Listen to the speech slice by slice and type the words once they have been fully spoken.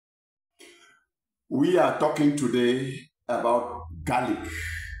We are talking today about garlic.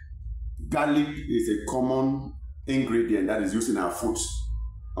 Garlic is a common ingredient that is used in our foods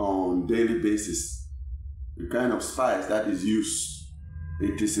on a daily basis. The kind of spice that is used,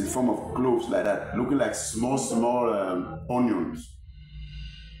 it is in form of cloves like that, looking like small onions.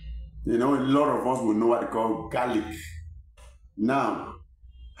 You know, a lot of us will know what they call garlic. Now,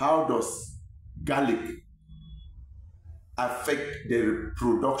 how does garlic affect the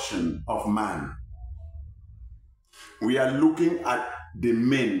reproduction of man? We are looking at the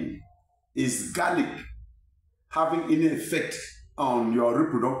men. Is garlic having any effect on your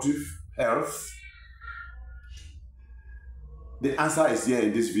reproductive health? The answer is here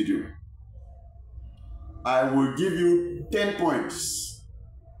in this video. I will give you 10 points,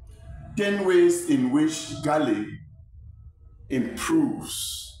 10 ways in which garlic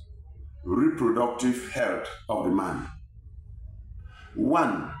improves reproductive health of the man.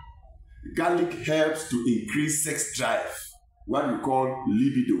 1. Garlic helps to increase sex drive, what we call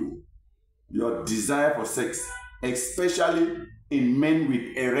libido, your desire for sex, especially in men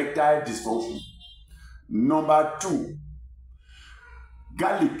with erectile dysfunction. Number 2,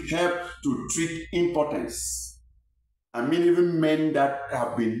 garlic helps to treat impotence. I mean, even men that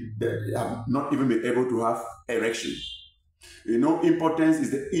have not even been able to have erection. You know, impotence is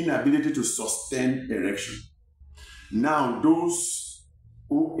the inability to sustain erection. Now, those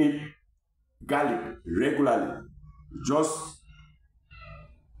who eat garlic regularly, just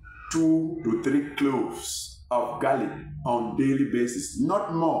 2 to 3 cloves of garlic on daily basis,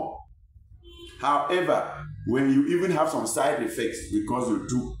 not more. However, when you even have some side effects because you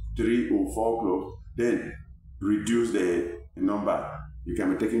took 3 or 4 cloves, then reduce the number. You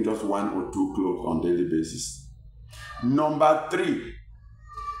can be taking just 1 or 2 cloves on daily basis. Number 3,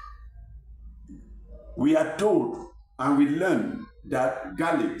 we are told and we learn that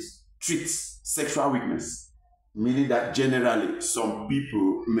garlic treats sexual weakness, meaning that generally some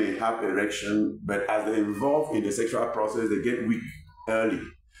people may have erection, but as they involve in the sexual process, they get weak early.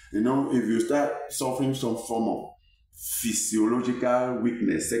 You know, if you start suffering some form of physiological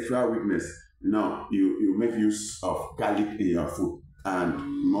weakness, sexual weakness, you make use of garlic in your food and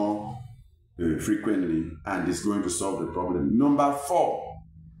more frequently, and it's going to solve the problem. Number 4,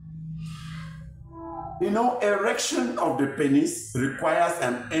 erection of the penis requires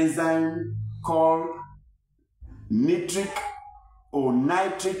an enzyme called nitric or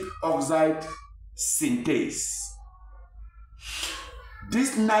nitric oxide synthase.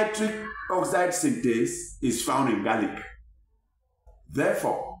 This nitric oxide synthase is found in garlic.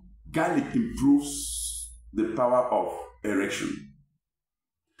 Therefore, garlic improves the power of erection.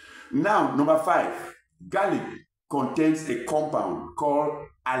 Now, number 5, garlic contains a compound called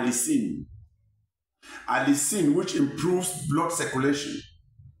allicin. Allicin, which improves blood circulation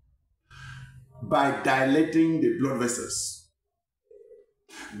by dilating the blood vessels.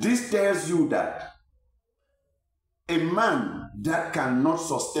 This tells you that a man that cannot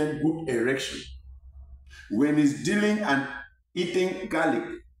sustain good erection, when he's dealing and eating garlic,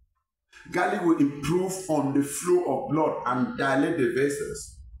 garlic will improve on the flow of blood and dilate the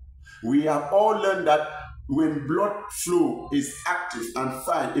vessels. We have all learned that when blood flow is active and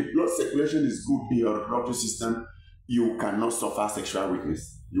fine, if blood circulation is good in your reproductive system, you cannot suffer sexual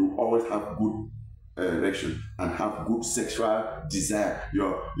weakness. You always have good erection and have good sexual desire.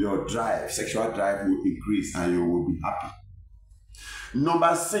 Your drive, sexual drive will increase and you will be happy.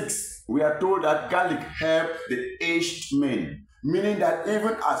 Number 6, we are told that garlic helps the aged men, meaning that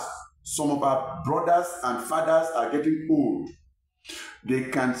even as some of our brothers and fathers are getting old,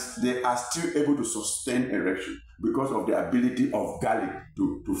 they are still able to sustain erection because of the ability of garlic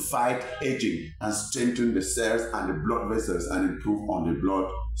to fight aging and strengthen the cells and the blood vessels and improve on the blood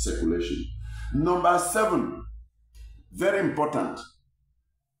circulation. Number 7, very important,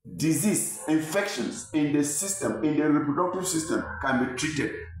 disease, infections in the system, in the reproductive system, can be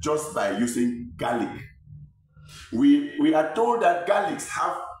treated just by using garlic. We are told that garlics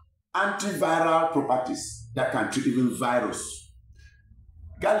have antiviral properties that can treat even virus.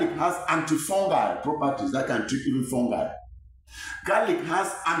 Garlic has antifungal properties that can treat even fungi. Garlic has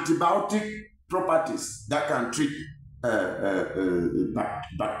antibiotic properties that can treat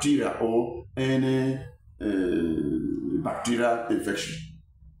bacteria or any bacterial infection.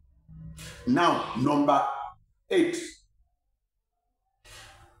 Now, number 8,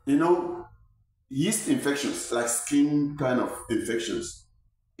 yeast infections, like skin kind of infections,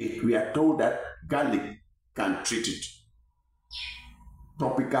 we are told that garlic can treat it.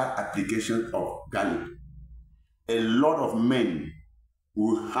 Topical application of garlic. A lot of men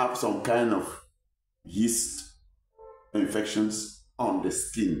will have some kind of yeast infections on the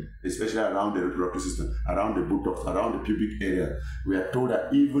skin, especially around the reproductive system, around the buttocks, around the pubic area. We are told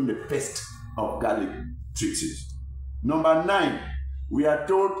that even the paste of garlic treats it. Number 9, we are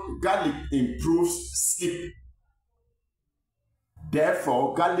told garlic improves sleep.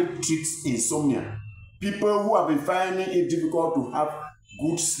 Therefore, garlic treats insomnia. People who have been finding it difficult to have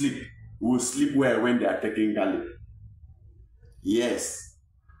good sleep will sleep well when they are taking garlic. Yes.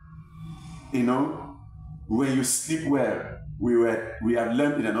 You know, when you sleep well, we have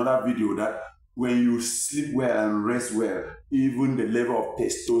learned in another video that when you sleep well and rest well, even the level of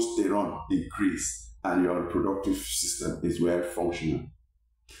testosterone increase and your reproductive system is well functioning.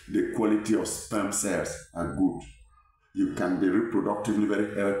 The quality of sperm cells are good. You can be reproductively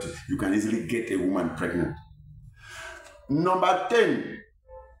very healthy. You can easily get a woman pregnant. Number 10,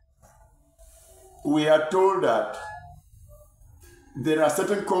 we are told that there are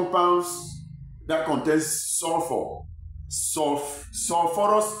certain compounds that contain sulfur,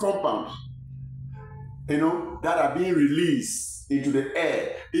 sulfurous compounds, that are being released into the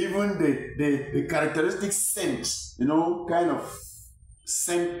air. Even the characteristic scent, kind of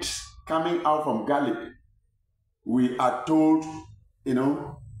scent coming out from garlic, we are told,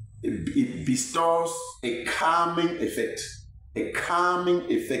 it bestows a calming effect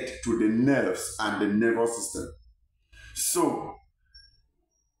to the nerves and the nervous system. So,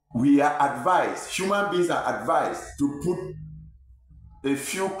 we are advised, human beings are advised to put a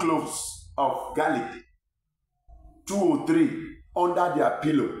few cloves of garlic, 2 or 3, under their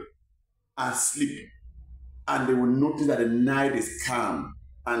pillow and sleep. And they will notice that the night is calm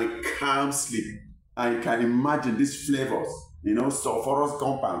and a calm sleep. And you can imagine these flavors, sulfurous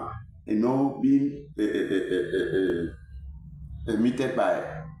compound, being emitted by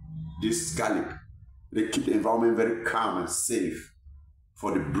this garlic. They keep the environment very calm and safe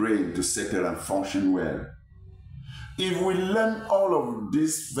for the brain to settle and function well. If we learn all of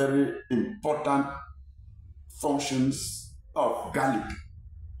these very important functions of garlic,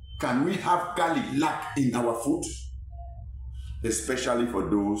 can we have garlic lack in our food? Especially for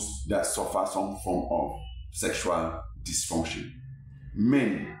those that suffer some form of sexual dysfunction.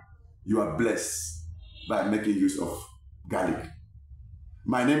 Men, you are blessed by making use of garlic.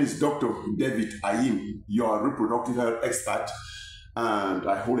 My name is Dr. David Ayim, your reproductive health expert, and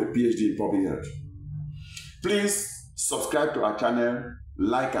I hold a PhD in public health. Please subscribe to our channel,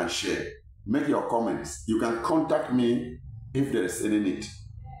 like and share. Make your comments. You can contact me if there is any need.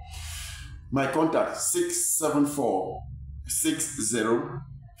 My contact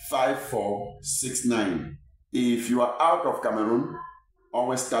 674-605469. If you are out of Cameroon,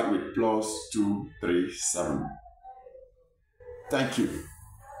 always start with +237. Thank you.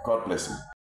 God bless you.